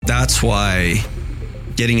that's why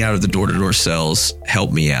getting out of the door-to-door sales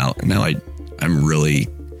helped me out. And now I'm really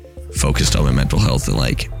focused on my mental health and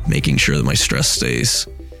like making sure that my stress stays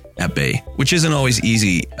at bay, which isn't always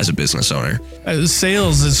easy as a business owner.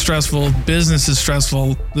 Sales is stressful. Business is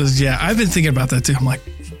stressful. Yeah, I've been thinking about that too. I'm like,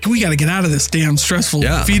 we got to get out of this damn stressful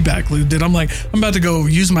feedback loop, dude. I'm like, I'm about to go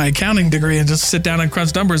use my accounting degree and just sit down and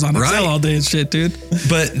crunch numbers on Excel all day and shit, dude.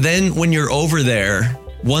 But then when you're over there,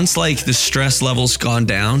 once like the stress level's gone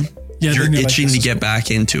down, you're itching to get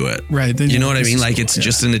back into it. Right. You know what I mean? Like it's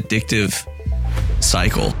just an addictive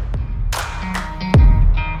cycle.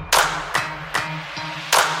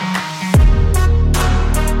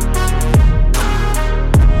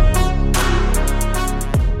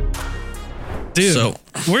 Dude, so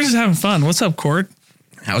we're just having fun. What's up, Cord?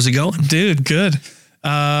 How's it going? Dude, good.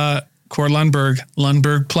 Cord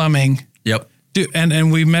Lundberg Plumbing. Yep. Dude,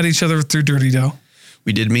 and we met each other through Dirty Dough.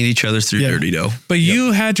 We did meet each other through Dirty Dough. But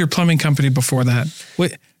you had your plumbing company before that.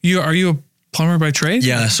 Wait, are you a plumber by trade?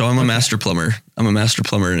 Yeah, so I'm a master plumber. I'm a master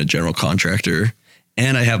plumber and a general contractor.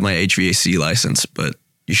 And I have my HVAC license, but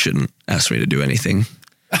you shouldn't ask me to do anything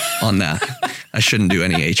on that. I shouldn't do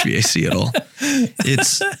any HVAC at all.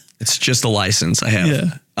 It's just a license I have.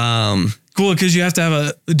 Yeah. Cool, because you have to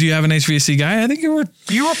have do you have an HVAC guy? I think you were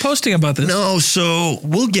posting about this. No, so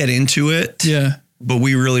we'll get into it. Yeah. But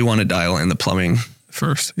we really want to dial in the plumbing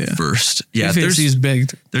first. Yeah. Yeah. HVAC is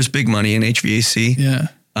big. There's big money in HVAC. Yeah.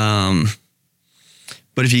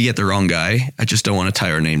 But if you get the wrong guy, I just don't want to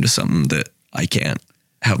tie our name to something that I can't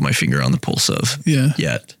have my finger on the pulse of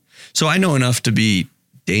yet. So I know enough to be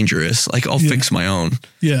dangerous. Like I'll fix my own.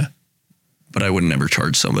 Yeah. But I would never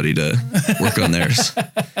charge somebody to work on theirs.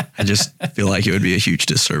 I just feel like it would be a huge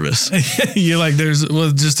disservice. You're like,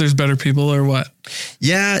 there's better people or what?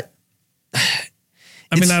 Yeah.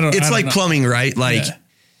 I mean, it's like plumbing, right? Like,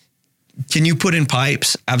 can you put in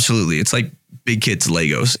pipes? Absolutely. It's like big kids'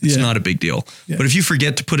 Legos. It's not a big deal. Yeah. But if you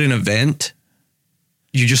forget to put in a vent,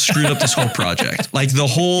 you just screwed up this whole project. Like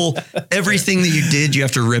everything that you did, you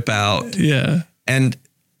have to rip out. Yeah. And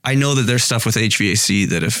I know that there's stuff with HVAC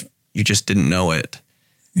that if you just didn't know it,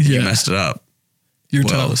 you messed it up. You're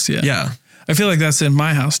toast. Yeah. Yeah. I feel like that's in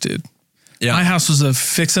my house, dude. Yeah. My house was a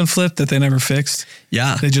fix and flip that they never fixed.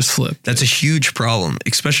 Yeah. They just flipped. That's a huge problem,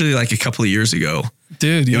 especially like a couple of years ago.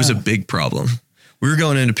 Dude, It was a big problem. We were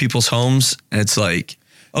going into people's homes and it's like,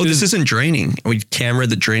 oh, this isn't draining. And we camera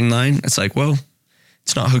the drain line. It's like, well,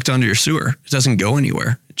 it's not hooked onto your sewer. It doesn't go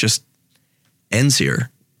anywhere. It just ends here.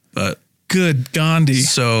 But good Gandhi.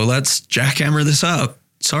 So let's jackhammer this up.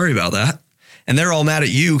 Sorry about that. And they're all mad at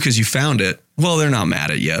you because you found it. Well, they're not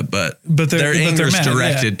mad at you, but their anger is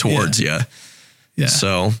directed towards you. Yeah.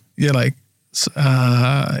 So you're like,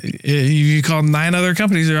 you call 9 other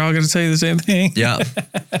companies, they're all going to tell you the same thing. Yeah.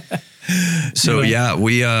 So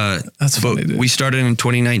that's funny, dude. We started in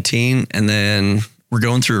 2019 and then we're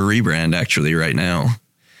going through a rebrand actually right now.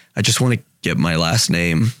 I just want to get my last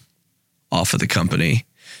name off of the company.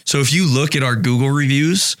 So if you look at our Google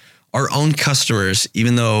reviews, our own customers,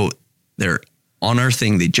 even though they're on our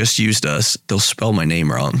thing, they just used us, they'll spell my name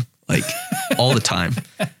wrong, like all the time.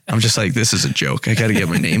 I'm just like, this is a joke. I got to get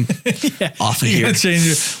my name off of here. Change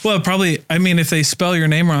it. Well, probably, I mean, if they spell your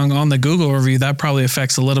name wrong on the Google review, that probably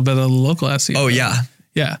affects a little bit of the local SEO. Oh, yeah.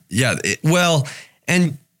 Yeah. Yeah.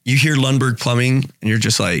 And you hear Lundberg Plumbing and you're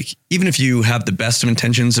just like, even if you have the best of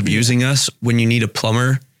intentions of using us, when you need a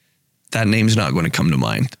plumber, that name's not going to come to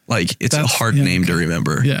mind. Like it's a hard name to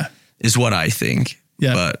remember. Yeah. Is what I think.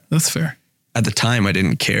 Yeah. But that's fair. At the time, I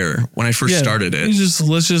didn't care. When I first started it,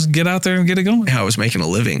 let's just get out there and get it going. I was making a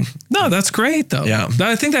living. No, that's great though. Yeah.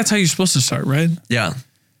 I think that's how you're supposed to start, right? Yeah.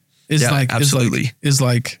 Absolutely.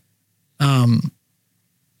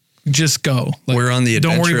 Just go. Like, we're on the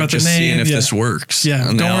adventure don't worry about of just the name. seeing if this works.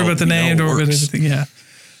 Yeah. Don't worry about the name. Don't worry about anything. Yeah.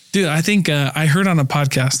 Dude, I think I heard on a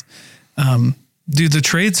podcast, dude, the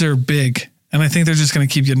trades are big and I think they're just going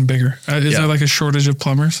to keep getting bigger. Is there like a shortage of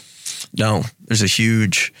plumbers? No, there's a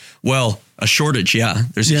shortage. Yeah.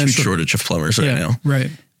 There's a huge shortage of plumbers right now. Right.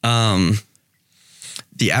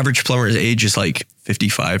 The average plumber's age is like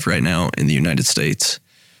 55 right now in the United States,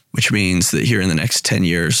 which means that here in the next 10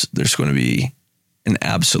 years, there's going to be an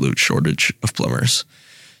absolute shortage of plumbers.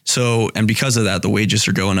 So, and because of that, the wages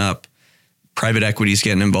are going up. Private equity is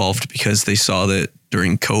getting involved because they saw that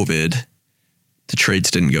during COVID, the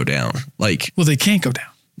trades didn't go down. Well, they can't go down.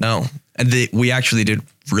 No. And we actually did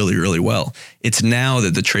really, really well. It's now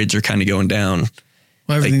that the trades are kind of going down.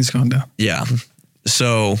 Well, everything's going down. Yeah.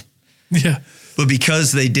 So, yeah. But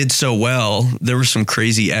because they did so well, there were some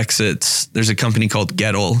crazy exits. There's a company called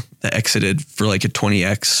Gettle that exited for like a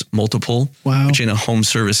 20x multiple, wow, which in a home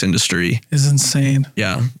service industry is insane.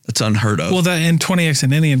 Yeah, that's unheard of. Well, that and 20x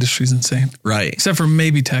in any industry is insane, right? Except for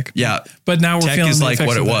maybe tech. Yeah, but now we're tech feeling is the like effects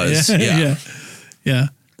what it of that. was. Yeah. Yeah.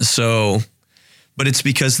 So, but it's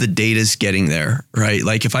because the data's getting there, right?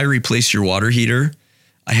 Like if I replace your water heater,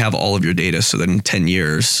 I have all of your data, so that in 10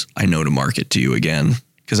 years I know to market to you again,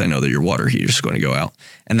 because I know that your water heater is going to go out.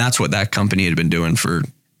 And that's what that company had been doing for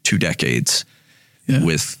 2 decades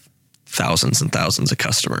with thousands and thousands of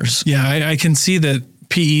customers. Yeah, I can see that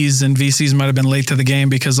PEs and VCs might have been late to the game,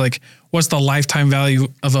 because like, what's the lifetime value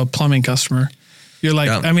of a plumbing customer? You're like,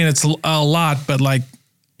 I mean, it's a lot, but like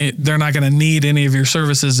they're not going to need any of your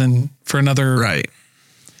services for another. Right.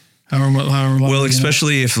 However long, well,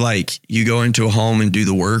 especially if like you go into a home and do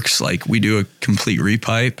the works, like we do a complete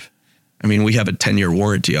repipe. I mean, we have a 10-year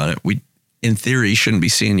warranty on it. We, in theory, shouldn't be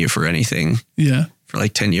seeing you for anything. Yeah. For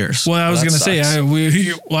like 10 years. Well, I was going to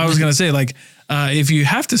say, like, if you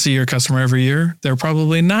have to see your customer every year, they're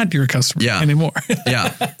probably not your customer anymore.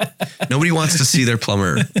 Yeah. Nobody wants to see their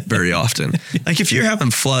plumber very often. Like if you're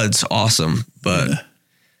having floods, awesome. But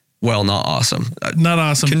well, not awesome. Not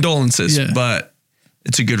awesome. Condolences, but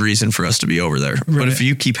it's a good reason for us to be over there. Right. But if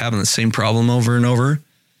you keep having the same problem over and over,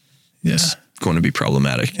 it's going to be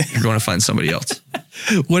problematic. You're going to find somebody else.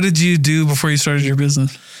 What did you do before you started your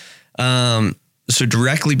business? So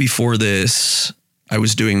directly before this, I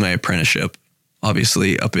was doing my apprenticeship,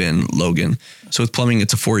 obviously up in Logan. So with plumbing,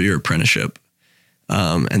 it's a 4-year apprenticeship.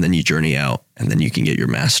 And then you journey out, and then you can get your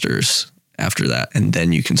master's after that. And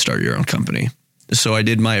then you can start your own company. So I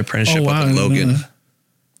did my apprenticeship up in Logan.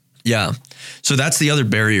 Yeah. So that's the other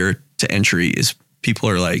barrier to entry is people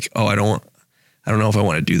are like, oh, I don't know if I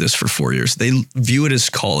want to do this for 4 years. They view it as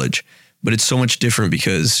college, but it's so much different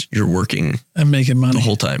because you're working and making money the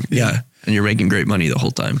whole time. Yeah. And you're making great money the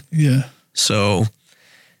whole time. Yeah. So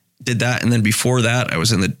did that. And then before that, I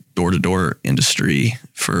was in the door-to-door industry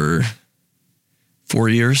for 4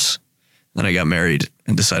 years. Then I got married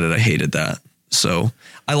and decided I hated that. So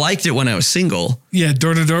I liked it when I was single. Yeah,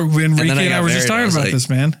 door-to-door. Enrique and I were just talking about this,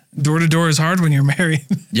 man. Door-to-door is hard when you're married.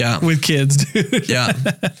 Yeah. With kids, dude. Yeah.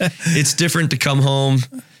 It's different to come home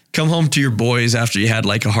to your boys after you had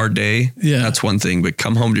like a hard day. Yeah. That's one thing. But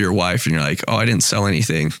come home to your wife and you're like, oh, I didn't sell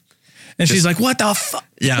anything. And she's like, what the fuck?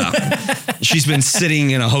 Yeah. She's been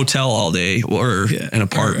sitting in a hotel all day or an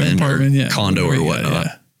apartment or condo or whatnot.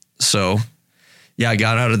 Yeah. So I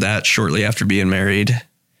got out of that shortly after being married.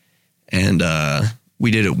 And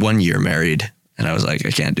we did it 1 year married. And I was like,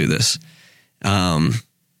 I can't do this.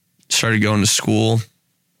 Started going to school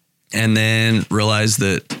and then realized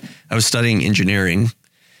that I was studying engineering.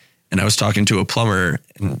 And I was talking to a plumber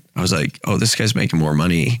and I was like, oh, this guy's making more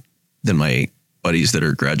money than my buddies that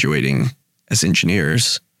are graduating as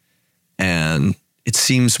engineers. And it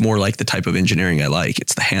seems more like the type of engineering I like.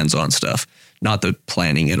 It's the hands-on stuff, not the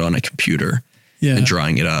planning it on a computer and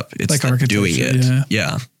drawing it up. It's like doing it.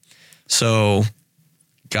 Yeah. So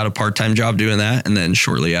got a part-time job doing that. And then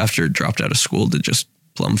shortly after dropped out of school to just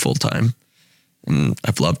plumb full-time. And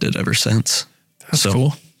I've loved it ever since. That's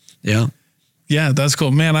cool. Yeah. Yeah, that's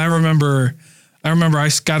cool. Man, I remember I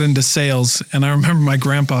got into sales and I remember my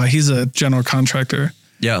grandpa, he's a general contractor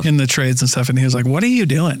in the trades and stuff. And he was like, what are you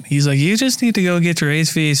doing? He's like, you just need to go get your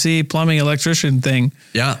HVAC plumbing electrician thing.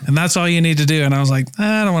 Yeah. And that's all you need to do. And I was like,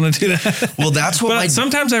 I don't want to do that. Well, that's what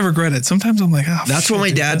sometimes I regret it. Sometimes I'm like, oh, that's what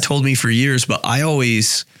my dad told me for years. But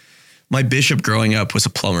my bishop growing up was a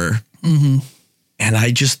plumber. Mm-hmm. And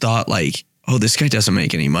I just thought like, oh, this guy doesn't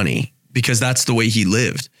make any money because that's the way he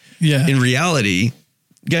lived. Yeah. In reality,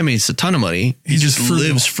 the guy makes a ton of money. He just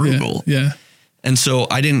lives frugal. Yeah. And so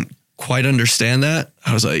I didn't quite understand that.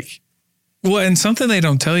 I was like, well, and something they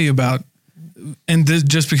don't tell you about, and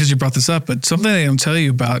just because you brought this up, but something they don't tell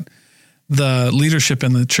you about the leadership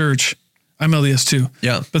in the church. I'm LDS too.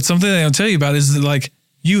 Yeah. But something they don't tell you about is that like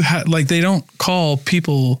they don't call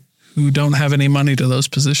people who don't have any money to those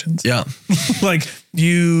positions. Yeah. Like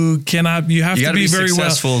you have to be very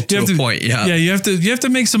successful to a point. Yeah. Yeah. You have to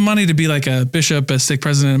make some money to be like a bishop, a stake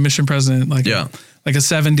president, a mission president, like a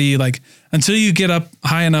 70, like until you get up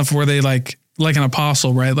high enough where they like an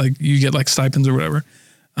apostle, right? Like you get like stipends or whatever.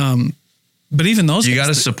 But even those, you got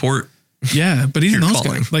to support. Yeah. But even those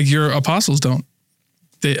guys, like your apostles don't,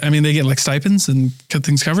 they get like stipends and get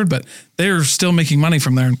things covered, but they're still making money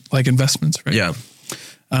from their like investments. Right. Yeah.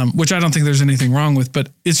 Which I don't think there's anything wrong with, but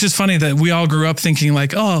it's just funny that we all grew up thinking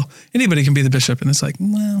like, oh, anybody can be the bishop. And it's like,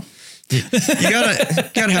 well, you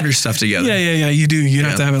gotta have your stuff together. Yeah. You do. You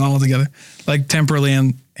have to have it all together, like temporally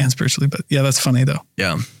and spiritually. But yeah, that's funny though.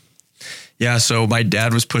 Yeah. Yeah. So my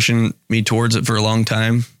dad was pushing me towards it for a long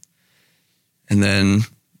time. And then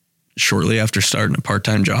shortly after starting a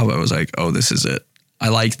part-time job, I was like, oh, this is it. I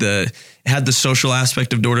like it had the social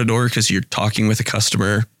aspect of door to door because you're talking with a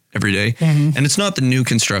customer every day. Mm-hmm. And it's not the new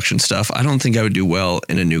construction stuff. I don't think I would do well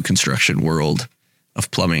in a new construction world of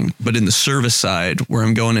plumbing, but in the service side where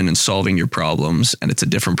I'm going in and solving your problems and it's a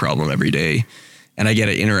different problem every day and I get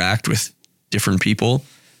to interact with different people.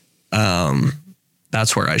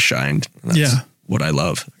 That's where I shined. That's what I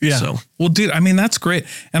love. Yeah. So, well, dude, I mean, that's great.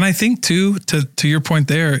 And I think too, to your point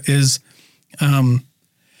there is,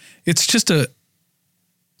 it's just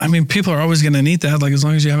people are always going to need that. Like as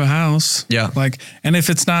long as you have a house, like, and if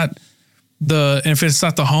it's not the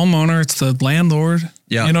homeowner, it's the landlord.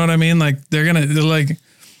 Yeah. You know what I mean? Like they're like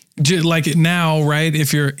now, right?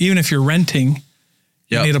 If you're renting,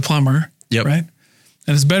 you need a plumber. Yep. Right.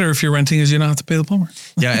 And it's better if you're renting because you don't have to pay the plumber.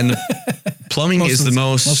 Yeah. And the plumbing is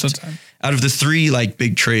most of the time. Out of the three like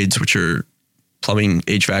big trades, which are plumbing,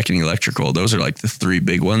 HVAC, and electrical, those are like the three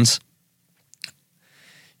big ones.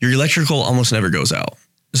 Your electrical almost never goes out.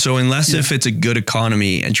 So unless if it's a good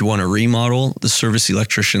economy and you want to remodel, the service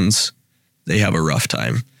electricians, they have a rough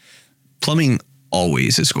time. Plumbing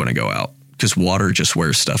always is going to go out because water just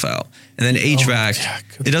wears stuff out. And then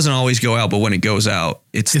HVAC, it doesn't always go out, but when it goes out,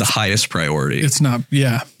 it's the highest priority. It's not,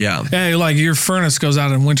 Yeah. Hey, like your furnace goes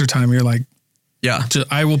out in wintertime, you're like,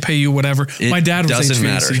 I will pay you whatever. My dad was HVAC.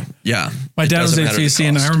 Matter. Yeah. My dad was HVAC,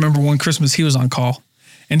 and I remember one Christmas he was on call.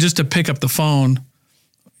 And just to pick up the phone,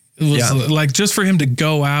 it was like just for him to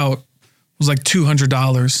go out was like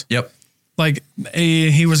 $200. Yep. Like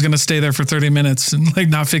he was going to stay there for 30 minutes and like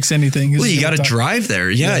not fix anything. Well, you got to drive there.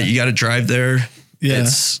 Yeah. You got to drive there. Yeah.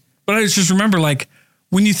 But I just remember like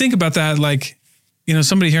when you think about that, like, you know,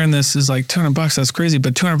 somebody hearing this is like $200. That's crazy.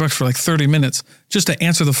 But $200 for like 30 minutes just to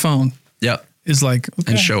answer the phone. Yep. Is like,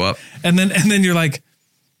 okay. And show up. And then you're like,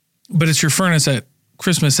 but it's your furnace at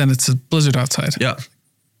Christmas and it's a blizzard outside. Yeah.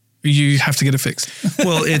 You have to get it fixed.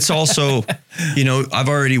 Well, it's also, you know, I've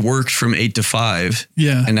already worked from 8 to 5.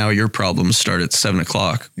 Yeah. And now your problems start at 7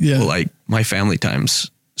 o'clock. Yeah. Well, like my family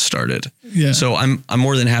times started. Yeah. So I'm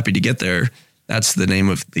more than happy to get there. That's the name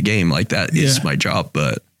of the game. Like that is my job,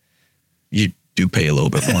 but you do pay a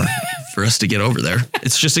little bit more for us to get over there.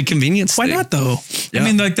 It's just a convenience thing. Why not though? Yeah. I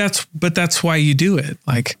mean, like that's why you do it.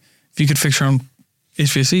 Like if you could fix your own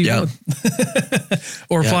HVAC, you would.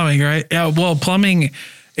 Or plumbing, right? Yeah. Well, plumbing,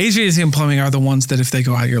 HVAC and plumbing are the ones that if they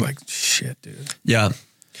go out, you're like, shit, dude. Yeah.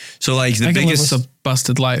 So like the biggest, live with a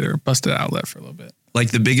busted light or busted outlet for a little bit.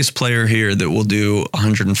 Like the biggest player here that will do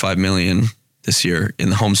 105 million this year in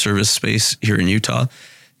the home service space here in Utah,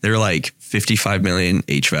 they're like 55 million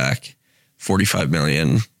HVAC, 45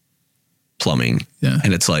 million plumbing. Yeah.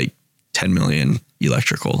 And it's like 10 million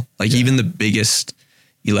electrical. Like even the biggest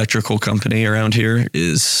electrical company around here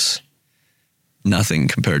is nothing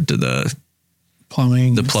compared to the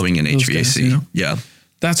plumbing and HVAC. Guys, you know? Yeah.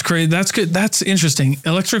 That's crazy. That's good. That's interesting.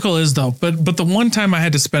 Electrical is though, but the one time I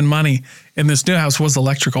had to spend money in this new house was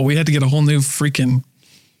electrical. We had to get a whole new freaking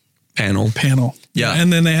panel. Yeah.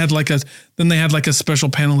 And then they had like a special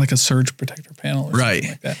panel, like a surge protector panel. Or right.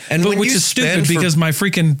 Like that. And which is stupid because my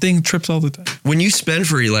freaking thing trips all the time. When you spend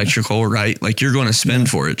for electrical, right? Like you're going to spend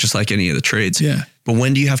for it just like any of the trades. Yeah. But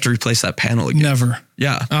when do you have to replace that panel again? Never.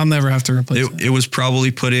 Yeah. I'll never have to replace it. It was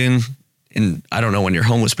probably put in I don't know when your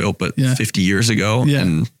home was built, but 50 years ago. Yeah.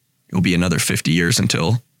 And it'll be another 50 years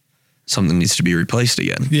until something needs to be replaced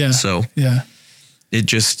again. Yeah. So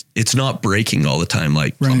it's not breaking all the time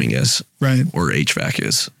like plumbing is, right? Or HVAC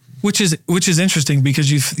is. Which is interesting because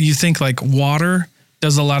you think like water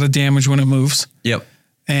does a lot of damage when it moves. Yep.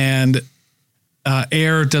 And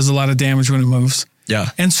air does a lot of damage when it moves.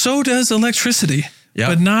 Yeah. And so does electricity.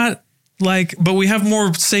 Yeah. But we have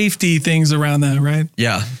more safety things around that, right?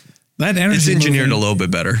 Yeah. That energy it's engineered a little bit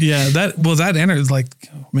better. Yeah. That energy is like,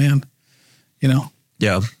 oh, man, you know?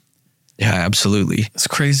 Yeah. Yeah, absolutely. It's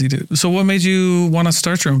crazy, dude. So what made you want to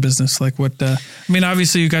start your own business? Like what, I mean,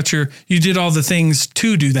 obviously you did all the things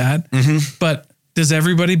to do that, but does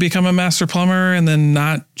everybody become a master plumber and then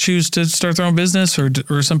not choose to start their own business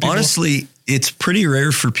or some people? Honestly, it's pretty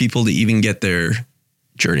rare for people to even get their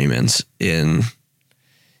journeymans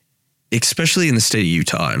especially in the state of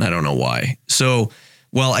Utah. And I don't know why. So,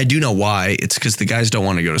 well, I do know why. It's because the guys don't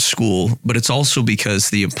want to go to school, but it's also because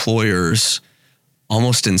the employers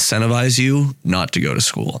almost incentivize you not to go to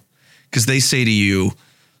school because they say to you,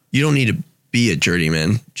 you don't need to be a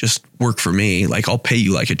journeyman, just work for me. Like I'll pay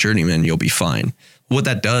you like a journeyman. You'll be fine. What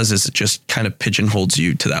that does is it just kind of pigeonholes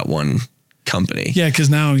you to that one company. Yeah. Cause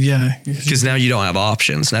now you don't have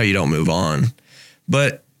options. Now you don't move on.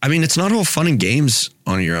 But I mean, it's not all fun and games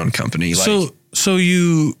on your own company. Like,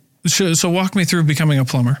 So walk me through becoming a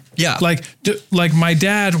plumber. Yeah. Like my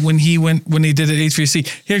dad, when he did at HVAC,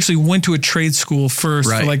 he actually went to a trade school first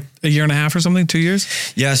for like a year and a half or something, 2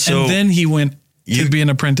 years. Yeah. So and then he went to be an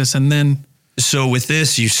apprentice, and then. So with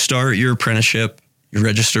this, you start your apprenticeship, you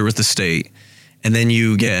register with the state, and then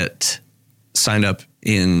you get signed up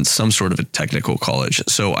in some sort of a technical college.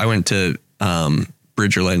 So I went to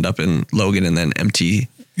Bridgerland up in Logan, and then MT.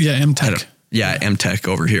 Yeah, MTech. Yeah, MTech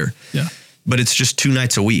over here. Yeah. But it's just 2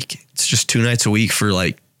 nights a week. It's just 2 nights a week for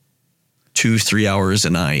like 2-3 hours a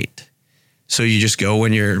night. So you just go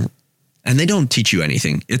and they don't teach you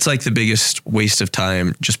anything. It's like the biggest waste of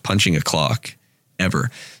time just punching a clock ever.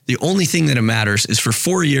 The only thing that it matters is for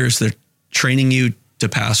 4 years, they're training you to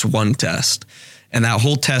pass one test. And that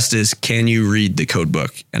whole test is, can you read the code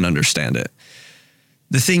book and understand it?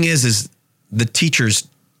 The thing is the teachers,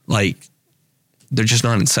 like, they're just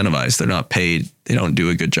not incentivized. They're not paid. They don't do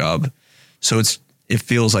a good job. So it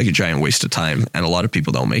feels like a giant waste of time, and a lot of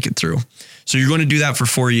people don't make it through. So you're going to do that for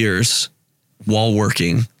 4 years while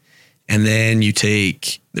working, and then you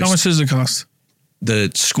take... How much does it cost?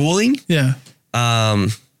 The schooling? Yeah.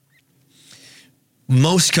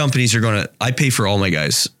 Most companies I pay for all my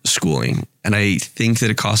guys' schooling, and I think that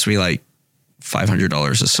it costs me like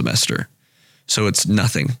 $500 a semester. So it's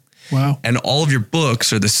nothing. Wow. And all of your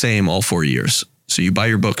books are the same all 4 years. So you buy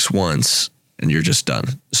your books once and you're just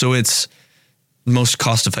done. So it's the most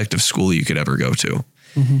cost-effective school you could ever go to.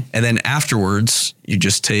 Mm-hmm. And then afterwards, you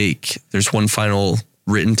just there's one final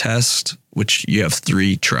written test, which you have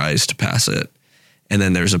 3 tries to pass it. And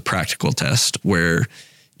then there's a practical test where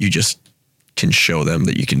you just can show them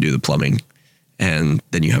that you can do the plumbing, and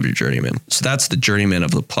then you have your journeyman. So that's the journeyman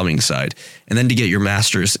of the plumbing side. And then to get your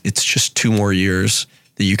master's, it's just 2 more years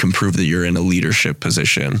that you can prove that you're in a leadership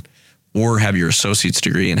position, or have your associate's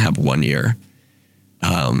degree and have 1 year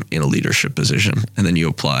in a leadership position. And then you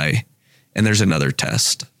apply, and there's another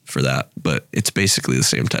test for that, but it's basically the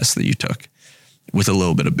same test that you took with a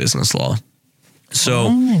little bit of business law.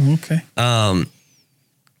 So, okay.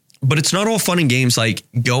 But it's not all fun and games. Like,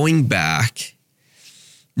 going back,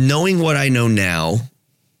 knowing what I know now,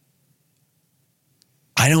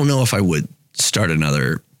 I don't know if I would start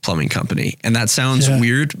another plumbing company. And that sounds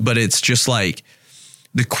weird, but it's just like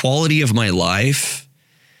the quality of my life.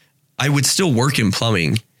 I would still work in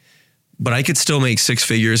plumbing, but I could still make 6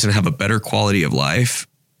 figures and have a better quality of life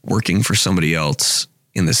working for somebody else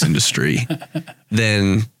in this industry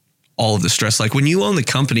than all of the stress. Like, when you own the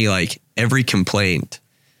company, like, every complaint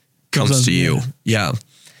comes to you. Yeah.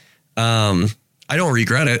 I don't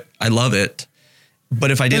regret it. I love it.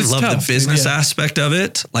 But if I didn't love the business aspect of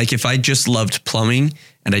it, like if I just loved plumbing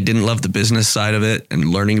and I didn't love the business side of it and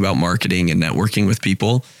learning about marketing and networking with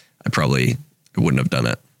people, I wouldn't have done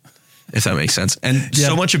it, if that makes sense. And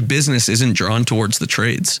so much of business isn't drawn towards the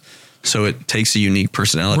trades. So it takes a unique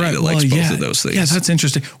personality that likes both of those things. Yeah, that's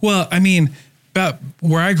interesting. Well, I mean, about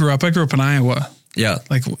where I grew up in Iowa. Yeah.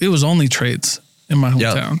 Like, it was only trades in my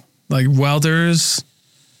hometown. Yeah. Like welders,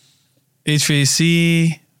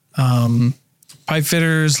 HVAC, pipe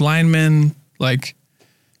fitters, linemen. Like,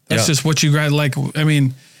 that's just what you grad. Like, I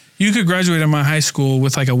mean, you could graduate in my high school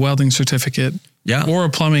with like a welding certificate. Yeah. Or a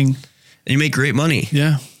plumbing. And you make great money.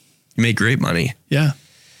 Yeah. You make great money. Yeah.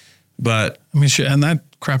 But I mean, shit, and that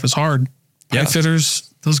crap is hard. Pipe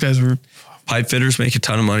fitters, those guys were. Pipe fitters make a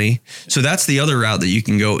ton of money. So that's the other route that you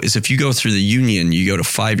can go, is if you go through the union, you go to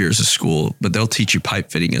 5 years of school, but they'll teach you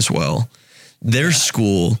pipe fitting as well. Their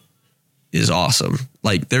school is awesome.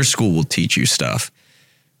 Like, their school will teach you stuff.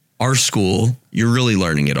 Our school, you're really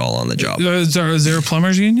learning it all on the job. Is there a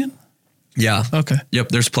plumbers union? Yeah. Okay. Yep.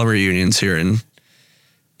 There's plumber unions here in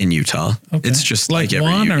Utah. Okay. It's just like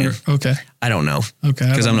every union. Okay. I don't know. Okay.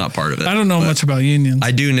 Because I'm not part of it. I don't know much about unions.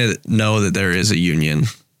 I do know that there is a union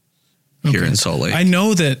here in Salt Lake. I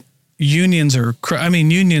know that unions are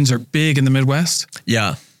big in the Midwest.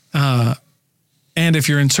 Yeah. And if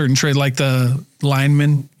you're in certain trade, like the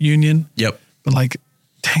lineman union. Yep. But like,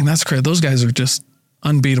 dang, that's crazy. Those guys are just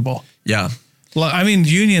unbeatable. Yeah. Well, I mean,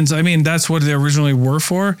 unions, that's what they originally were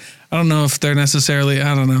for. I don't know if they're necessarily,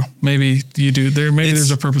 I don't know. Maybe you do.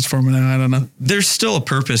 There's a purpose for them now. I don't know. There's still a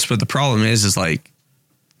purpose, but the problem is like,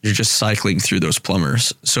 you're just cycling through those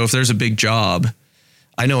plumbers. So if there's a big job,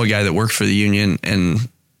 I know a guy that worked for the union, and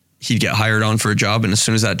he'd get hired on for a job, and as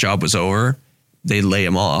soon as that job was over, they'd lay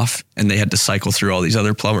him off, and they had to cycle through all these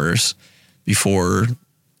other plumbers before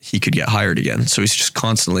he could get hired again. So he's just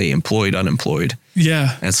constantly unemployed.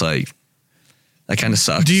 Yeah. And it's like, that kind of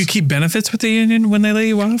sucks. Do you keep benefits with the union when they lay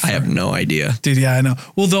you off? I have no idea. Dude, yeah, I know.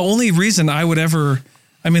 Well, the only reason I would ever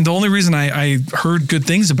I mean, the only reason I heard good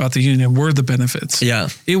things about the union were the benefits. Yeah.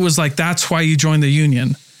 It was like, that's why you joined the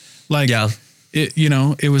union. Like,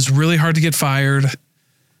 it was really hard to get fired.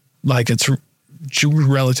 Like, it's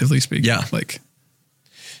relatively speaking. Yeah. Like,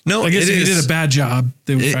 no, I guess if you did a bad job,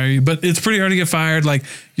 they would fire you, but it's pretty hard to get fired. Like,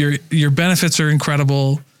 your benefits are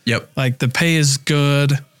incredible. Yep. Like, the pay is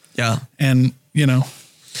good. Yeah. And,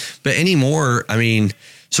 but anymore, I mean,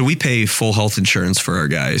 so we pay full health insurance for our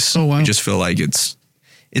guys. Oh, wow. We just feel like it's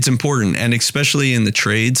important. And especially in the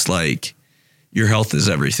trades, like, your health is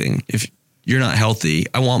everything. If you're not healthy,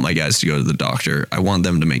 I want my guys to go to the doctor. I want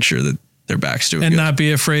them to make sure that their back's doing and good. not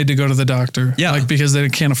be afraid to go to the doctor. Yeah. Like, because they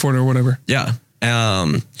can't afford it or whatever. Yeah.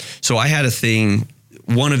 So I had a thing.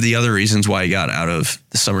 One of the other reasons why I got out of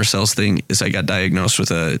the summer cells thing is I got diagnosed with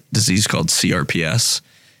a disease called CRPS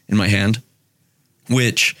in my hand,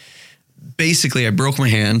 which basically I broke my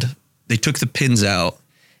hand. They took the pins out.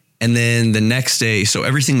 And then the next day, so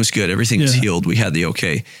everything was good. Everything was healed. We had the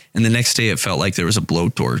okay. And the next day it felt like there was a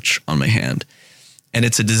blowtorch on my hand. And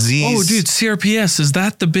it's a disease. Oh, dude, CRPS. Is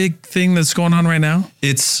that the big thing that's going on right now?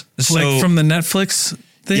 It's like from the Netflix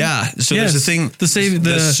thing? Yeah. So there's a thing. The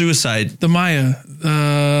suicide. The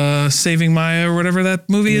Maya, Saving Maya or whatever that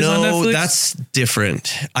movie is on Netflix. No, that's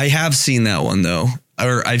different. I have seen that one though.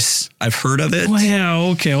 Or I've heard of it. Well, yeah.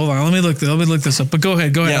 Okay. Hold on. Let me look this up. But go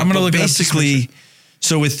ahead. Yeah, I'm going to look basically, it up.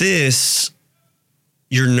 So with this,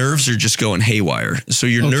 your nerves are just going haywire. So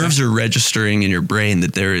your nerves are registering in your brain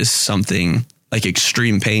that there is something like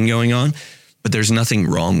extreme pain going on, but there's nothing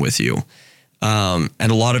wrong with you. And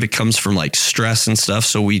a lot of it comes from like stress and stuff.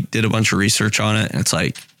 So we did a bunch of research on it and it's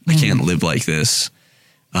like, I can't live like this.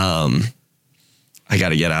 I got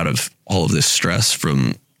to get out of all of this stress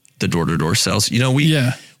from the door-to-door sales.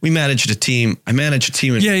 We managed a team. I managed a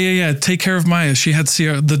team. Yeah. Take care of Maya. She had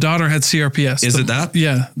the daughter had CRPS. Is it that?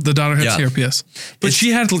 Yeah. The daughter had CRPS, but she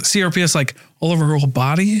had CRPS like all over her whole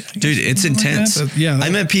body. Dude, it's intense. Like I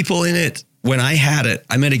met people in it. When I had it,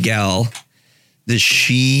 I met a gal that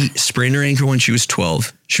she sprained her ankle when she was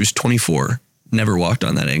 12. She was 24. Never walked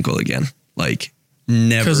on that ankle again. Like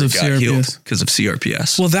never got healed because of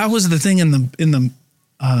CRPS. Well, that was the thing in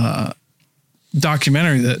the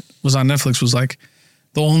documentary that was on Netflix was like,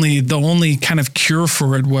 the only kind of cure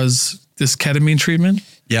for it was this ketamine treatment.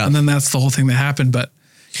 Yeah. And then that's the whole thing that happened. But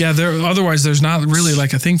yeah, otherwise there's not really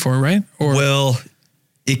like a thing for it, right? Well,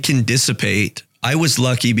 it can dissipate. I was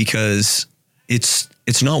lucky because it's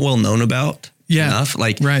not well known about enough.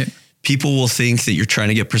 Like people will think that you're trying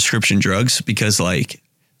to get prescription drugs because like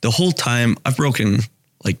the whole time I've broken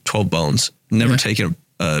like 12 bones, never taken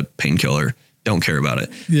a painkiller. Don't care about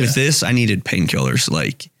it. Yeah. With this, I needed painkillers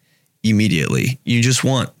like immediately. You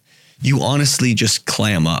honestly just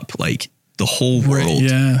clam up. Like the whole world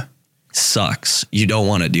sucks. You don't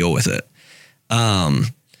want to deal with it.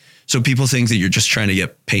 So people think that you're just trying to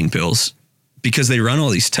get pain pills because they run all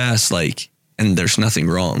these tests and there's nothing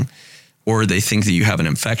wrong, or they think that you have an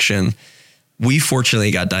infection. We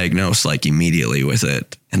fortunately got diagnosed immediately with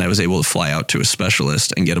it. And I was able to fly out to a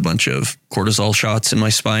specialist and get a bunch of cortisol shots in my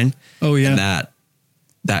spine. Oh yeah. And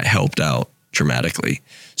that helped out dramatically.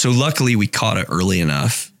 So luckily we caught it early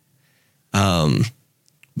enough.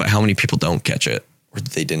 But how many people don't catch it or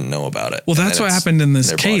they didn't know about it? Well, that's what happened in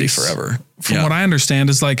this case forever. From what I understand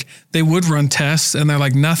is they would run tests and they're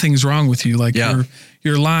like, nothing's wrong with you.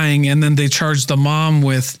 You're lying. And then they charged the mom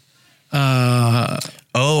with, they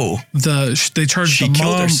charged she the mom.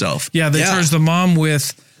 Killed herself. Yeah. They charged the mom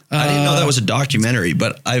with, I didn't know that was a documentary,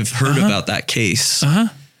 but I've heard about that case.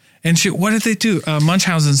 And what did they do?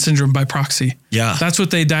 Munchausen syndrome by proxy. Yeah. That's what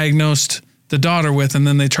they diagnosed the daughter with. And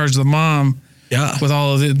then they charged the mom with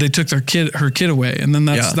all of it. They took her kid away. And then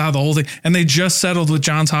that's how the whole thing. And they just settled with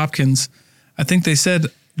Johns Hopkins. I think they said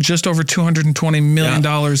just over $220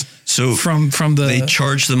 million. So from the. They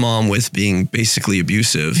charged the mom with being basically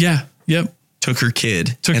abusive. Yeah. Yep. Took her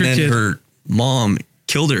kid. And then her mom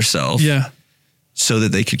killed herself. Yeah. So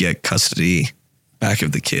that they could get custody back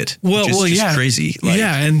of the kid. Which is just crazy.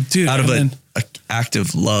 And dude, out of an act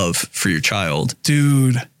of love for your child.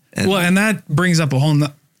 Dude. And that brings up a whole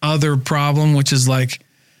other problem, which is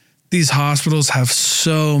these hospitals have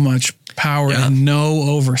so much power and no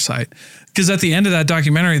oversight. Because at the end of that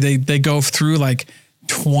documentary, they go through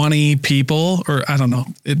 20 people, or I don't know,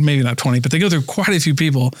 maybe not 20, but they go through quite a few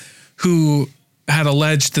people who had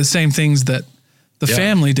alleged the same things that the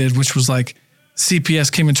family did, which was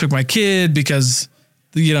CPS came and took my kid because,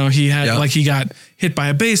 he had he got hit by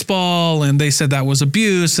a baseball and they said that was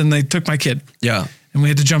abuse and they took my kid. Yeah. And we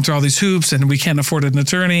had to jump through all these hoops and we can't afford an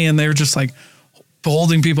attorney. And they were just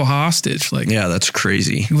holding people hostage. Yeah, that's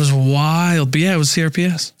crazy. It was wild. But yeah, it was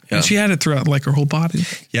CRPS. Yeah. And she had it throughout like her whole body.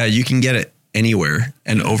 Yeah, you can get it anywhere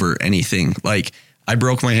and over anything. Like I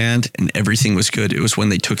broke my hand and everything was good. It was when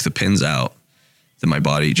they took the pins out that my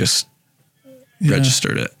body just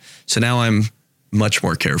registered it. So now I'm much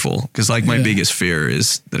more careful because like my biggest fear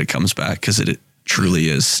is that it comes back because it truly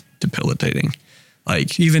is debilitating.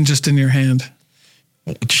 Like even just in your hand.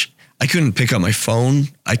 I couldn't pick up my phone.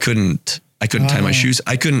 I couldn't tie my shoes.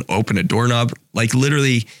 I couldn't open a doorknob. Like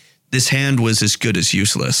literally this hand was as good as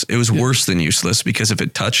useless. It was worse than useless because if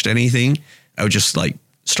it touched anything, I would just like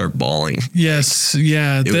start bawling. Yes.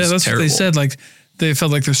 Yeah. That's terrible. What they said. Like they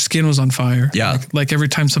felt like their skin was on fire. Yeah. Like every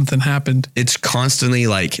time something happened. It's constantly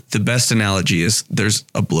like the best analogy is there's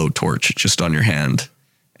a blowtorch just on your hand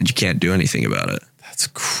and you can't do anything about it. That's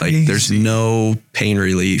crazy. Like there's no pain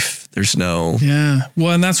relief. There's no. Yeah.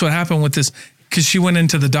 Well, and that's what happened with this because she went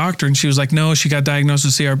into the doctor and she was like, no, she got diagnosed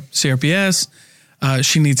with CRPS.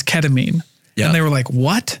 She needs ketamine. Yeah. And they were like,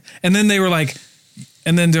 what? And then they were like,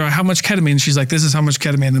 they're like, how much ketamine? And she's like, this is how much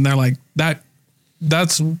ketamine. And they're like,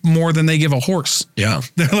 that's more than they give a horse. Yeah.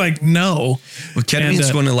 They're like, no. Well,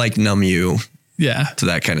 ketamine's going to like numb you. Yeah. To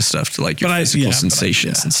that kind of stuff, to like your physical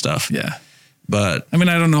sensations and stuff. Yeah. But I mean,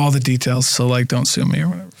 I don't know all the details, so like, don't sue me or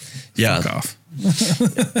whatever. Yeah. Fuck off.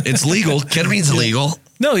 It's legal. Ketamine's legal.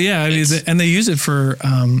 No, yeah. I mean, and they use it for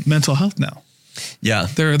mental health now. Yeah.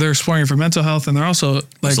 They're exploring it for mental health, and they're also like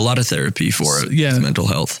there's a lot of therapy for it. Yeah. Mental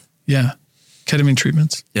health. Yeah. Ketamine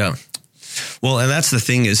treatments. Yeah. Well, and that's the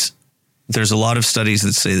thing is there's a lot of studies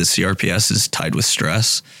that say that CRPS is tied with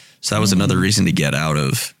stress. So that was another reason to get out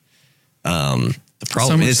of. The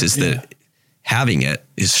problem is that having it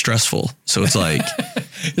is stressful. So it's like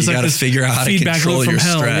you got to figure out how to control your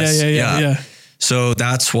stress. Yeah. So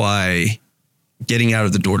that's why getting out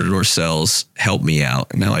of the door-to-door sales helped me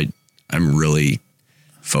out. And now I'm really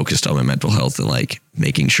focused on my mental health and like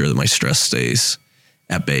making sure that my stress stays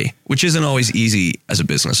at bay, which isn't always easy as a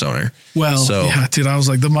business owner. Well, yeah, dude, I was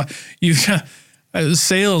like,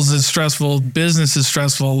 sales is stressful. Business is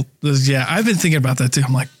stressful. Yeah. I've been thinking about that too.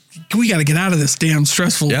 I'm like, we got to get out of this damn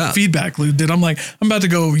stressful feedback loop, dude. I'm like, I'm about to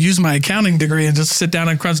go use my accounting degree and just sit down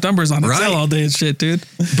and crunch numbers on Excel all day and shit, dude.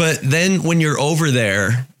 But then when you're over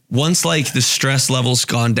there, once like the stress level's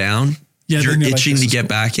gone down, you're itching to get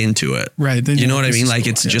back into it. Right. You know what I mean? Like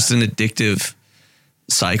it's just an addictive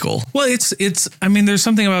cycle. Well, I mean, there's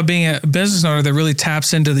something about being a business owner that really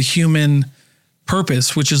taps into the human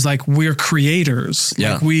purpose, which is like, we're creators.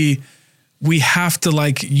 Yeah. Like we have to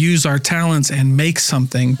like use our talents and make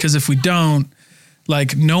something. Cause if we don't,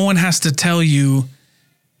 like no one has to tell you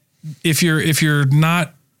if you're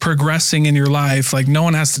not progressing in your life, like no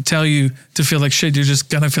one has to tell you to feel like shit. You're just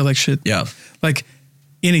gonna feel like shit. Yeah. Like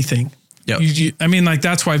anything. Yeah. I mean, like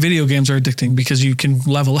that's why video games are addicting because you can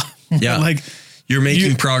level up. Yeah. Like you're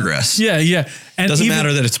making progress. Yeah. Yeah. And doesn't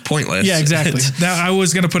matter that it's pointless. Yeah, exactly. Now I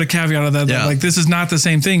was going to put a caveat on that. Yeah. Like this is not the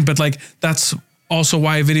same thing, but like, that's also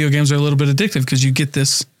why video games are a little bit addictive because you get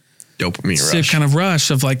this dopamine rush. Kind of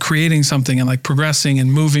rush of like creating something and like progressing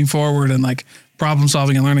and moving forward and like problem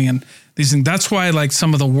solving and learning and these things. That's why like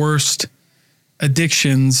some of the worst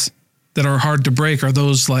addictions that are hard to break are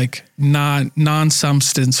those like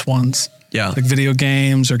non-substance ones. Yeah. Like video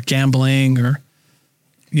games or gambling or,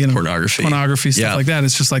 you know, pornography, stuff like that.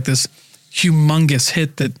 It's just like this humongous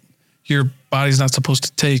hit that your body's not supposed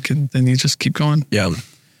to take. And then you just keep going. Yeah.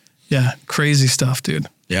 Yeah. Crazy stuff, dude.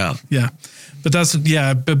 Yeah. Yeah.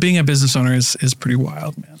 But being a business owner is pretty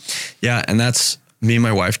wild, man. Yeah. And that's me and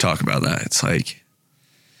my wife talk about that. It's like,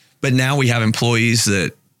 but now we have employees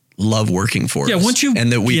that love working for us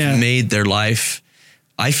and that we've made their life.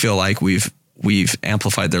 I feel like we've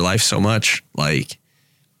amplified their life so much, like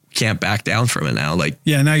can't back down from it now. Like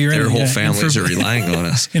now you're their whole families are relying on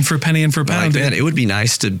us. And for penny and for pound. Like, man, it would be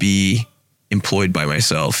nice to be employed by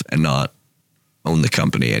myself and not own the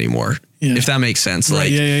company anymore. Yeah. If that makes sense. Right,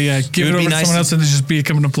 like, yeah. Give it over to someone else and just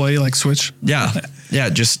become an employee, like switch. Yeah. Yeah.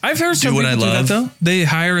 Just I've heard do what I love. Do that, though. They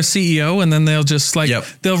hire a CEO and then they'll just like,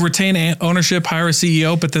 they'll retain ownership, hire a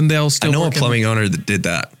CEO, but then they'll still I know a plumbing owner that did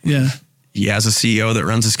that. Yeah. He has a CEO that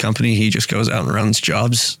runs his company. He just goes out and runs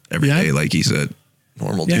jobs every day. Like he's a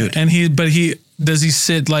normal dude. And does he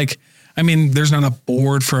sit like, I mean, there's not a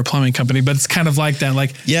board for a plumbing company, but it's kind of like that.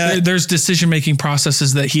 Like there's decision-making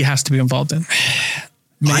processes that he has to be involved in.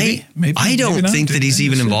 Maybe I don't think that he's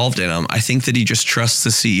even involved in them. I think that he just trusts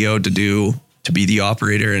the CEO to be the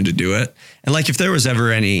operator and to do it. And like, if there was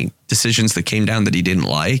ever any decisions that came down that he didn't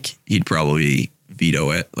like, he'd probably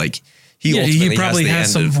veto it. Like he probably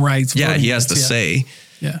has some rights. Yeah. He has to say,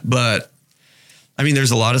 but I mean,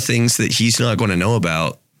 there's a lot of things that he's not going to know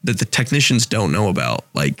about that the technicians don't know about,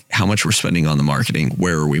 like how much we're spending on the marketing.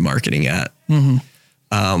 Where are we marketing at? Mm-hmm.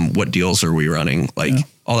 What deals are we running? Like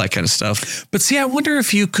all that kind of stuff. But see, I wonder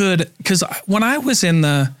if you could, because when I was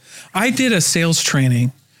I did a sales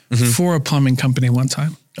training for a plumbing company one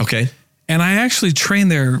time. Okay. And I actually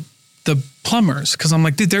trained the plumbers because I'm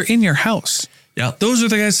like, dude, they're in your house. Yeah. Those are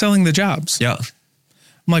the guys selling the jobs. Yeah.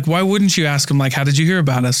 I'm like, why wouldn't you ask them, like, how did you hear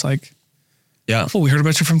about us? Like, yeah. Oh, we heard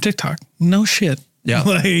about you from TikTok. No shit. Yeah.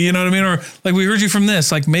 Like, you know what I mean? Or like, we heard you from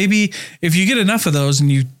this. Like, maybe if you get enough of those and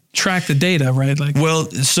you track the data, right? Like, well,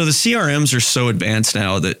 so the CRMs are so advanced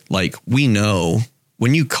now that like we know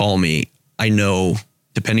when you call me, I know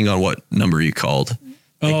depending on what number you called.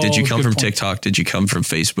 Like, did you come from TikTok? Did you come from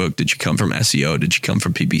Facebook? Did you come from SEO? Did you come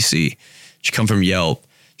from PPC? Did you come from Yelp?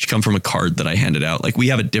 Did you come from a card that I handed out? Like we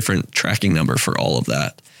have a different tracking number for all of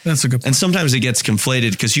that. That's a good point. And sometimes it gets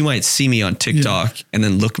conflated because you might see me on TikTok and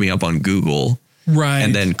then look me up on Google. Right.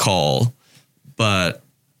 And then call. But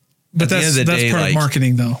that's part of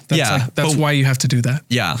marketing though. That's why you have to do that.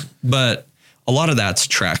 Yeah. But a lot of that's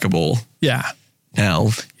trackable. Yeah. Now.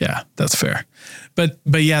 Yeah, that's fair. But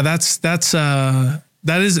yeah,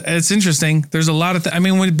 it's interesting. There's a lot of,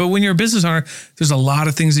 when you're a business owner, there's a lot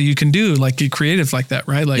of things that you can do, like get creative like that,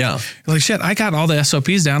 right? Like, you're like, shit, I got all the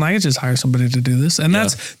SOPs down. I could just hire somebody to do this. And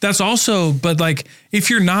that's also, but like, if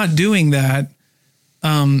you're not doing that,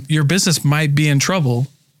 your business might be in trouble.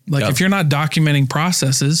 Like if you're not documenting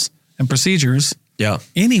processes and procedures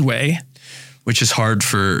anyway. Which is hard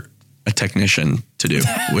for a technician to do,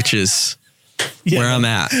 which is where I'm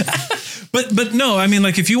at. But no, I mean,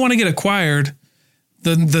 like if you want to get acquired,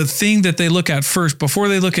 the thing that they look at first, before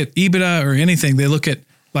they look at EBITDA or anything, they look at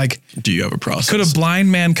like, do you have a process? Could a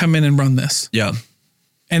blind man come in and run this? Yeah.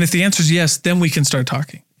 And if the answer is yes, then we can start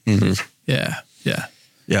talking. Mm-hmm. Yeah. Yeah.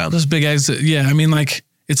 Yeah. Those big eggs. Yeah. I mean, like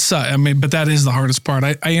but that is the hardest part.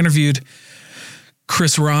 I interviewed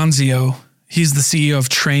Chris Ronzio. He's the CEO of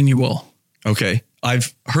Trainual. Okay.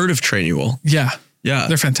 I've heard of Trainual. Yeah. Yeah.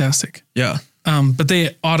 They're fantastic. Yeah. But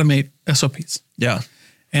they automate SOPs. Yeah.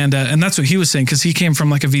 And that's what he was saying, because he came from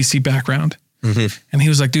like a VC background. Mm-hmm. And he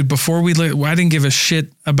was like, dude, before I didn't give a shit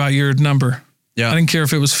about your number. Yeah. I didn't care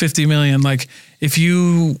if it was 50 million. Like if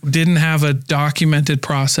you didn't have a documented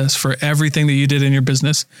process for everything that you did in your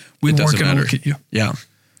business, we weren't going to look at you. Yeah.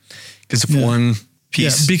 Because if one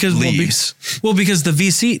piece leaves. Because the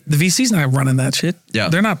VC's not running that shit. Yeah.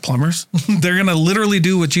 They're not plumbers. They're going to literally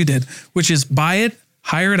do what you did, which is buy it,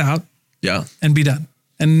 hire it out. Yeah. And be done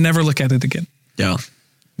and never look at it again. Yeah.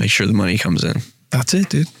 Make sure the money comes in. That's it,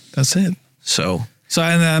 dude. That's it. So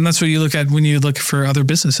and that's what you look at when you look for other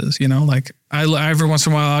businesses, you know, like I every once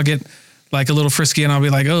in a while I'll get like a little frisky and I'll be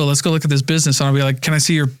like, oh, let's go look at this business. And I'll be like, can I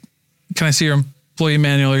see your employee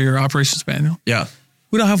manual or your operations manual? Yeah.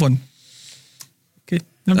 We don't have one. Okay.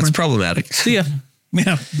 That's problematic. See ya.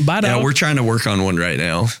 Yeah. Bye now. Yeah. We're trying to work on one right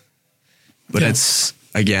now, but it's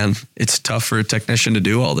tough for a technician to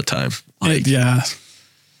do all the time. Like,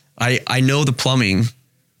 I know the plumbing.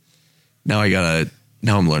 Now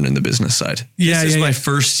I'm learning the business side. Yeah. This is my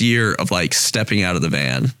first year of like stepping out of the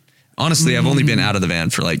van. Honestly, I've only been out of the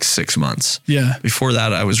van for like 6 months. Yeah. Before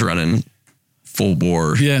that, I was running full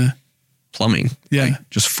bore plumbing. Yeah. Like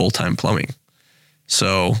just full-time plumbing.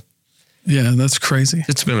 So yeah, that's crazy.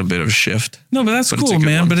 It's been a bit of a shift. No, but that's cool,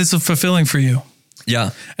 man. But it's fulfilling for you.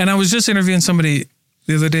 Yeah. And I was just interviewing somebody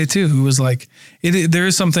the other day too, who was like, there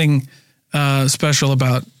is something special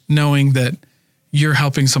about knowing that you're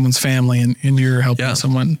helping someone's family and you're helping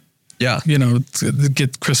someone, you know, to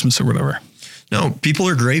get Christmas or whatever. No, people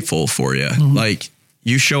are grateful for you. Mm-hmm. Like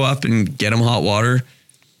you show up and get them hot water.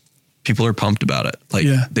 People are pumped about it. Like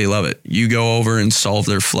they love it. You go over and solve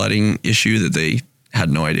their flooding issue that they had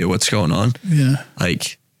no idea what's going on. Yeah.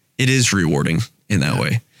 Like it is rewarding in that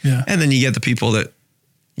way. Yeah. And then you get the people that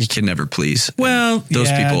you can never please. Well, those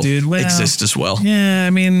people exist as well. Yeah. I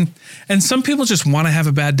mean, and some people just want to have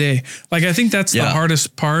a bad day. Like, I think that's the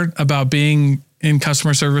hardest part about being in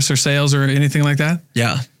customer service or sales or anything like that.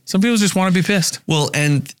 Yeah. Some people just want to be pissed. Well,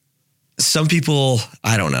 and some people,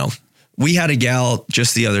 I don't know. We had a gal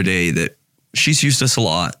just the other day that she's used us a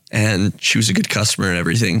lot and she was a good customer and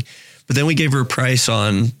everything. But then we gave her a price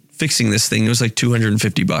on fixing this thing. It was like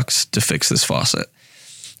 $250 to fix this faucet.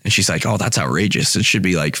 And she's like, oh, that's outrageous. It should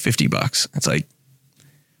be like $50. It's like,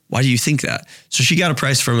 why do you think that? So she got a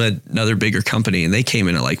price from another bigger company and they came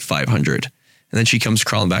in at like 500. And then she comes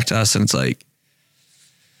crawling back to us and it's like,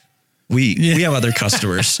 we have other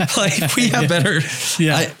customers. Like we have better.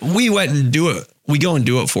 Yeah. We went and do it. We go and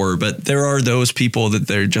do it for her. But there are those people that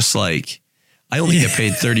they're just like, I only get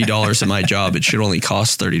paid $30 in my job. It should only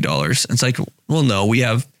cost $30. And it's like, well, no, we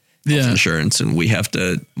have health insurance and we have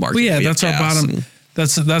to market. Well, that's our bottom.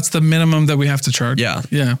 That's the minimum that we have to charge. Yeah.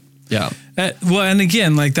 Yeah. Yeah. Well, and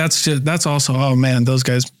again, like that's also, oh man, those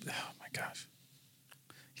guys, oh my gosh.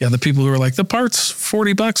 Yeah. The people who are like, the part's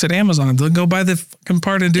 $40 at Amazon. They'll go buy the fucking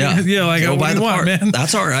part and do it. Yeah. Like, go buy the part, man.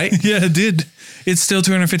 That's all right. Yeah, dude. It's still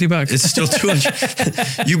 $250. It's still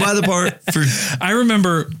 $200. You buy the part for. I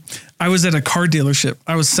remember I was at a car dealership.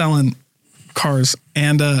 I was selling cars,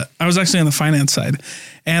 and I was actually on the finance side,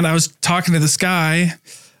 and I was talking to this guy,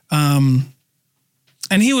 and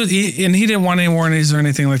he didn't want any warranties or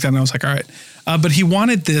anything like that. And I was like, all right, but he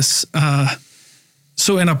wanted this.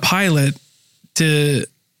 So in a Pilot to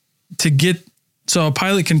get, so a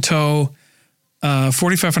Pilot can tow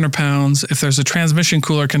 4,500 pounds. If there's a transmission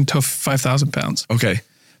cooler, can tow 5,000 pounds. Okay.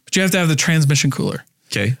 But you have to have the transmission cooler.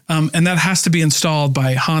 Okay. And that has to be installed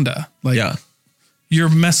by Honda. Like, you're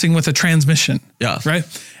messing with a transmission. Yeah. Right.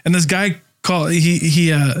 And this guy called,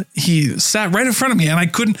 he sat right in front of me, and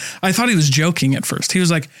I thought he was joking at first. I was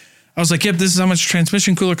like, yep, this is how much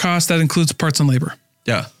transmission cooler costs. That includes parts and labor.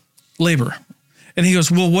 Yeah. Labor. And he goes,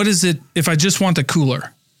 well, what is it if I just want the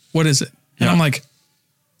cooler? What is it? And I'm like,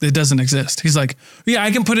 it doesn't exist. He's like, yeah, I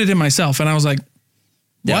can put it in myself. And I was like,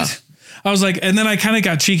 what? Yeah. I was like, and then I kind of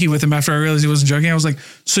got cheeky with him after I realized he wasn't joking. I was like,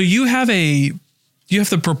 so you have the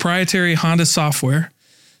proprietary Honda software,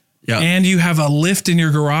 and you have a lift in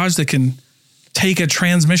your garage that can take a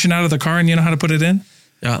transmission out of the car, and you know how to put it in?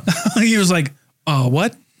 Yeah. He was like, oh,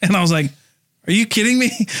 what? And I was like, are you kidding me?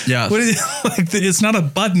 Yeah. What is it? Like, it's not a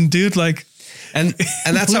button, dude. Like, and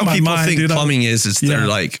that's how people think plumbing is. They're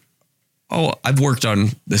like, oh, I've worked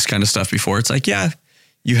on this kind of stuff before. It's like, yeah,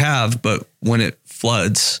 you have, but when it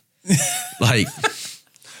floods, like,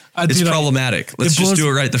 it's problematic. Let's just do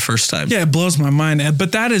it right the first time. Yeah, it blows my mind.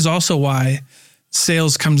 But that is also why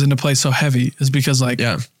sales comes into play so heavy, is because, like,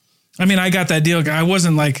 I mean, I got that deal. I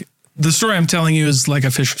wasn't like, the story I'm telling you is like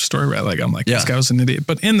a Fisher story, right? Like, I'm like, this guy was an idiot.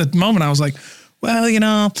 But in the moment, I was like, well,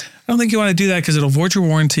 I don't think you want to do that because it'll void your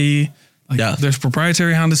warranty. Like, there's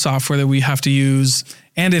proprietary Honda software that we have to use.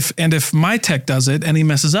 And if my tech does it and he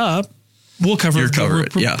messes up, we'll cover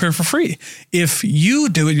it for free. If you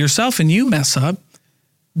do it yourself and you mess up,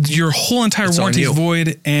 your whole entire warranty is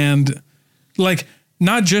void. And, like,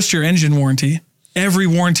 not just your engine warranty, every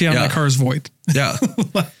warranty on that car is void. Yeah.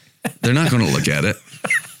 They're not going to look at it.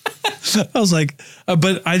 I was like,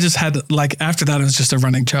 but I just had, like, after that, it was just a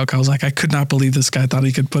running joke. I was like, I could not believe this guy thought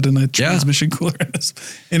he could put in a transmission cooler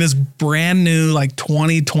in his brand new, like,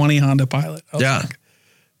 2020 Honda Pilot. I was like,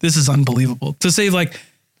 this is unbelievable. To save like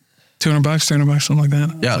 $200, $300, something like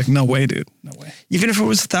that. I was like, no way, dude. No way. Even if it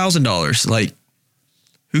was $1,000, like,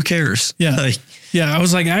 who cares? Yeah. Like, I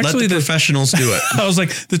was like, actually, let the professionals do it. I was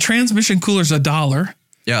like, the transmission cooler's $1.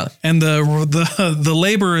 Yeah. And the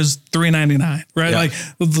labor is $399, right? Yeah. Like,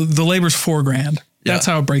 the labor's $4,000. That's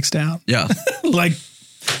how it breaks down. Yeah. Like,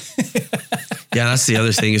 yeah, that's the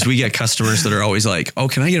other thing is we get customers that are always like, oh,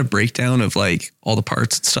 can I get a breakdown of, like, all the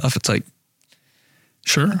parts and stuff? It's like,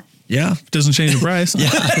 sure. Yeah. Doesn't change the price.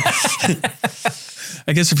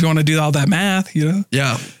 I guess if you want to do all that math,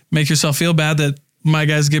 Yeah. Make yourself feel bad that my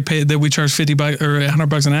guys get paid, that we charge $50 or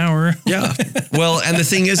 $100 an hour. Yeah. Well, and the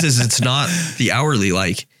thing is it's not the hourly,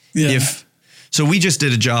 like, so we just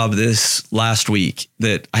did a job this last week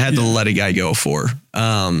that I had to let a guy go for.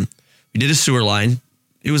 We did a sewer line.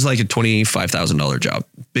 It was like a $25,000 job,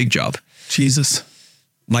 big job. Jesus.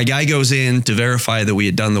 My guy goes in to verify that we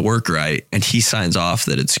had done the work right, and he signs off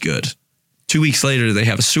that it's good. 2 weeks later, they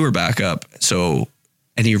have a sewer backup. So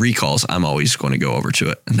any recalls, I'm always going to go over to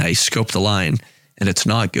it. And I scope the line, and it's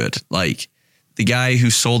not good. Like, the guy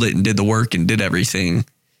who sold it and did the work and did everything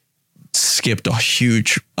skipped a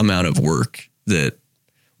huge amount of work that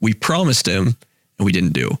we promised him and we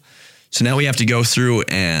didn't do. So now we have to go through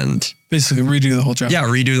and basically redo the whole job. Yeah,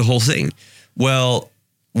 redo the whole thing. Well,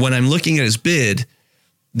 when I'm looking at his bid,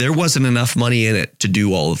 there wasn't enough money in it to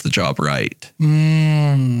do all of the job right.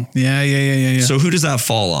 Yeah. So who does that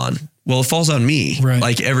fall on? Well, it falls on me,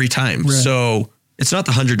 like, every time. Right. So it's not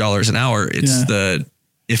the $100 an hour. It's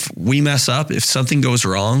if we mess up, if something goes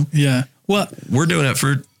wrong, well, we're doing it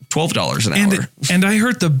for $12 an hour. And I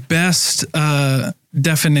heard the best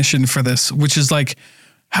definition for this, which is like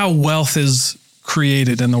how wealth is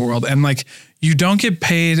created in the world. And, like, you don't get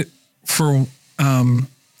paid for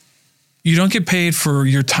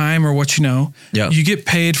your time or what you know. Yeah. You get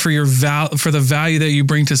paid for for the value that you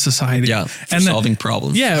bring to society. Yeah. For solving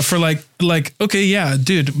problems. Yeah. For like, okay, yeah,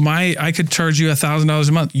 dude, I could charge you $1,000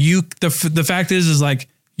 a month. The fact is like,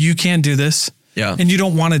 you can't do this. Yeah. And you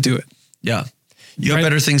don't want to do it. Yeah. You have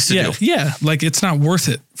better things to do. Yeah. Like, it's not worth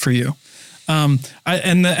it for you. I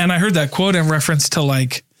heard that quote in reference to,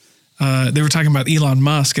 like, they were talking about Elon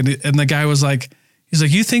Musk, and the guy was like, he's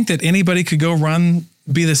like, you think that anybody could go run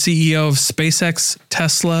be the CEO of SpaceX,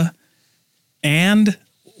 Tesla, and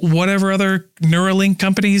whatever other Neuralink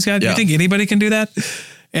company he's got. Do you think anybody can do that?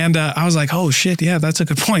 And I was like, oh shit, yeah, that's a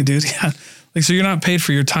good point, dude. Yeah, like so you're not paid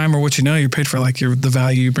for your time or what you know. You're paid for like the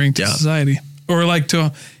value you bring to society, or like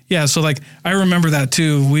to So like I remember that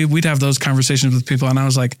too. We'd have those conversations with people, and I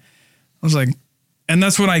was like, and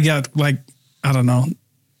that's when I get like, I don't know.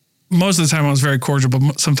 Most of the time I was very cordial,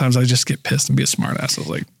 but sometimes I just get pissed and be a smart ass. I was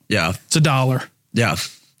like, it's $1. Yeah.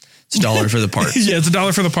 It's $1 for the parts. Yeah. It's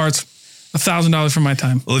 $1 for the parts. $1,000 for my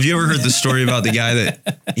time. Well, have you ever heard the story about the guy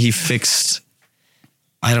that he fixed?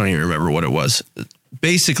 I don't even remember what it was.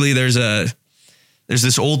 Basically there's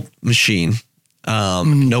this old machine.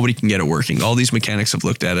 Nobody can get it working. All these mechanics have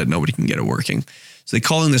looked at it. Nobody can get it working. So they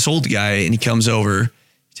call in this old guy, and he comes over,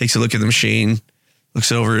 takes a look at the machine,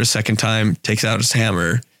 looks over a second time, takes out his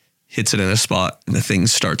hammer, hits it in a spot, and the thing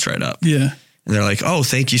starts right up. Yeah. And they're like, oh,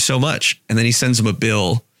 thank you so much. And then he sends them a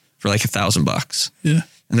bill for like $1,000. Yeah.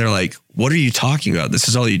 And they're like, what are you talking about? This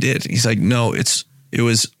is all you did. He's like, no, it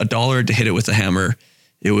was $1 to hit it with the hammer.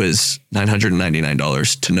 It was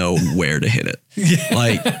 $999 to know where to hit it. Yeah.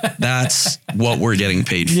 Like that's what we're getting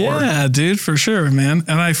paid for. Yeah, dude, for sure, man.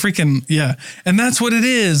 And I freaking, and that's what it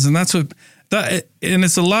is. And that's what and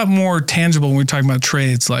it's a lot more tangible when we're talking about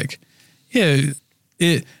trades. Like, and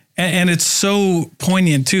it's so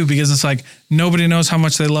poignant too, because it's like nobody knows how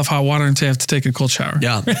much they love hot water until they have to take a cold shower.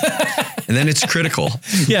 Yeah. And then it's critical.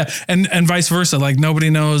 Yeah. And vice versa. Like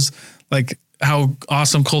nobody knows like how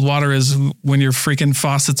awesome cold water is when your freaking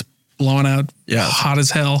faucet's blowing out hot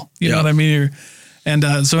as hell. You know what I mean?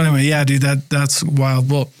 So anyway, dude, that's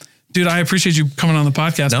wild. Well, dude, I appreciate you coming on the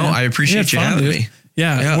podcast. No, man. I appreciate you having me.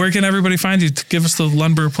 Yeah. Where can everybody find you? Give us the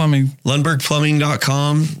Lundberg Plumbing.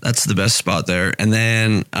 Lundbergplumbing.com. That's the best spot there. And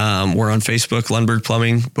then we're on Facebook, Lundberg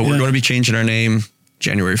Plumbing, but we're going to be changing our name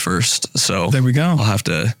January 1st. So there we go. I'll have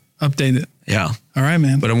to update it. Yeah. All right,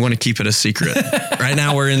 man. But I'm going to keep it a secret. Right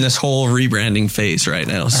now we're in this whole rebranding phase right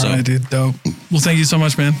now. So. All right, dude. Dope. Well, thank you so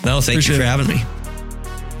much, man. No, thank you for having me.